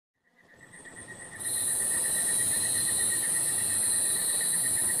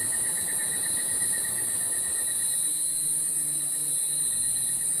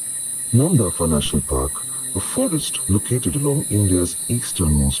Namdhapa National Park, a forest located along India's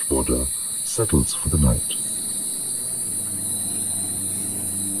easternmost border, settles for the night.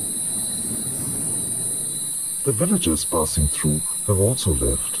 The villagers passing through have also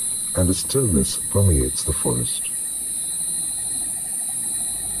left, and a stillness permeates the forest.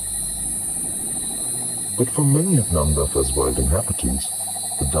 But for many of Namdhapa's wild inhabitants,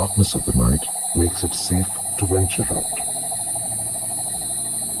 the darkness of the night makes it safe to venture out.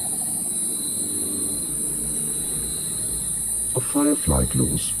 A firefly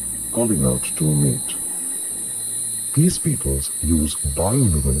glows, calling out to a mate. These peoples use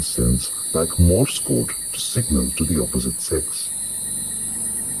bioluminescence like Morse code to signal to the opposite sex.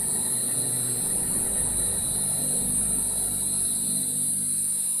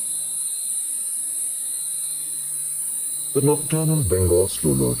 The nocturnal Bengal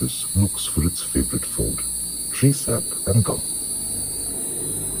slow lotus looks for its favorite food, tree sap and gum.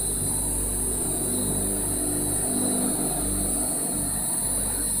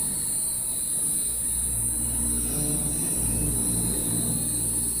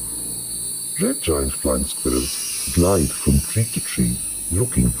 Red giant flying squirrels glide from tree to tree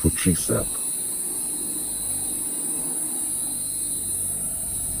looking for tree sap.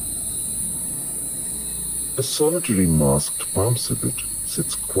 A solitary masked palm civet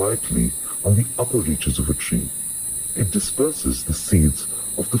sits quietly on the upper reaches of a tree. It disperses the seeds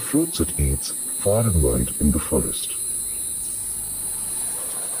of the fruits it eats far and wide in the forest.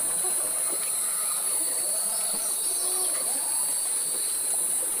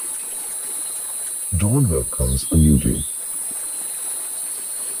 Dawn welcomes a new day.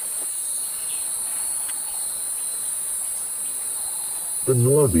 The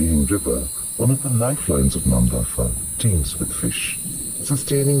Noor-Behing River, one of the lifelines of Namdhapa, teems with fish,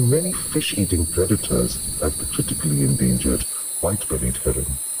 sustaining many fish-eating predators like the critically endangered white-bellied heron.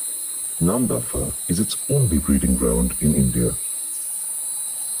 Namdhapa is its only breeding ground in India.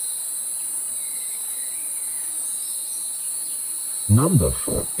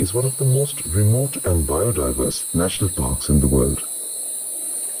 Namdhapa is one of the most remote and biodiverse national parks in the world.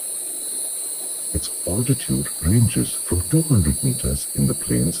 Its altitude ranges from 200 meters in the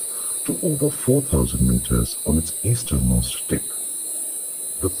plains to over 4,000 meters on its easternmost tip.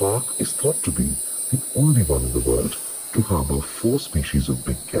 The park is thought to be the only one in the world to harbor 4 species of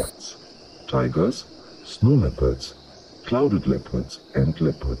big cats: tigers, snow leopards, clouded leopards, and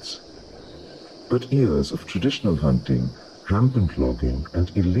leopards. But years of traditional hunting, rampant logging,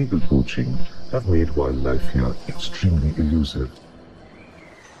 and illegal poaching have made wildlife here extremely elusive.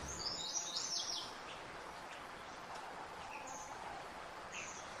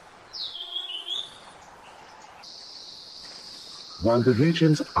 While the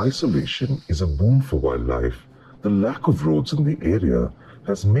region's isolation is a boon for wildlife, the lack of roads in the area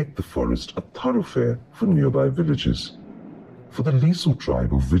has made the forest a thoroughfare for nearby villages. For the Lisu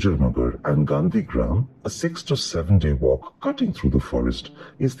tribe of Vijayanagar and Gandhigram, a 6 to 7 day walk cutting through the forest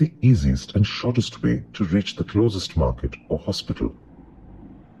is the easiest and shortest way to reach the closest market or hospital.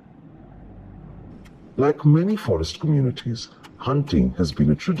 Like many forest communities, hunting has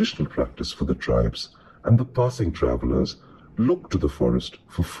been a traditional practice for the tribes, and the passing travelers look to the forest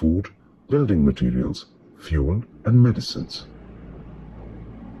for food, building materials, fuel, and medicines.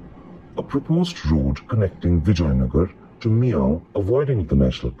 A proposed road connecting Vijayanagar to Miao, avoiding the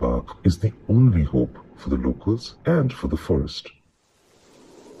national park, is the only hope for the locals and for the forest.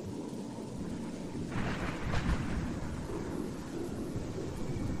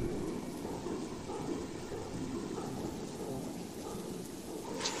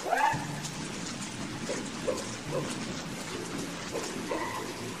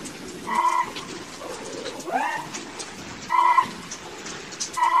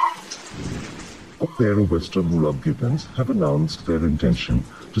 A pair of western Mulab gibbons have announced their intention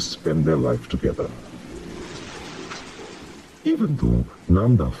to spend their life together. Even though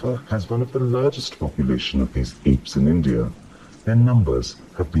Namdhapa has one of the largest population of these apes in India, their numbers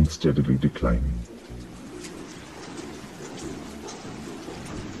have been steadily declining.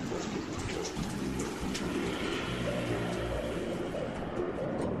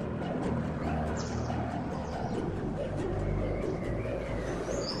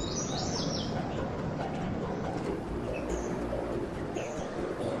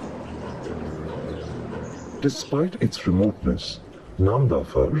 Despite its remoteness,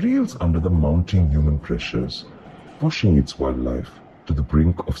 Namdhapa reels under the mounting human pressures, pushing its wildlife to the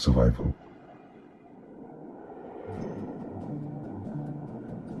brink of survival.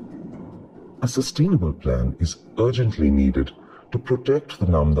 A sustainable plan is urgently needed to protect the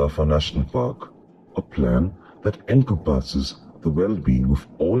Namdhapa National Park, a plan that encompasses the well-being of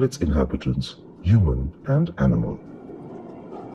all its inhabitants, human and animal.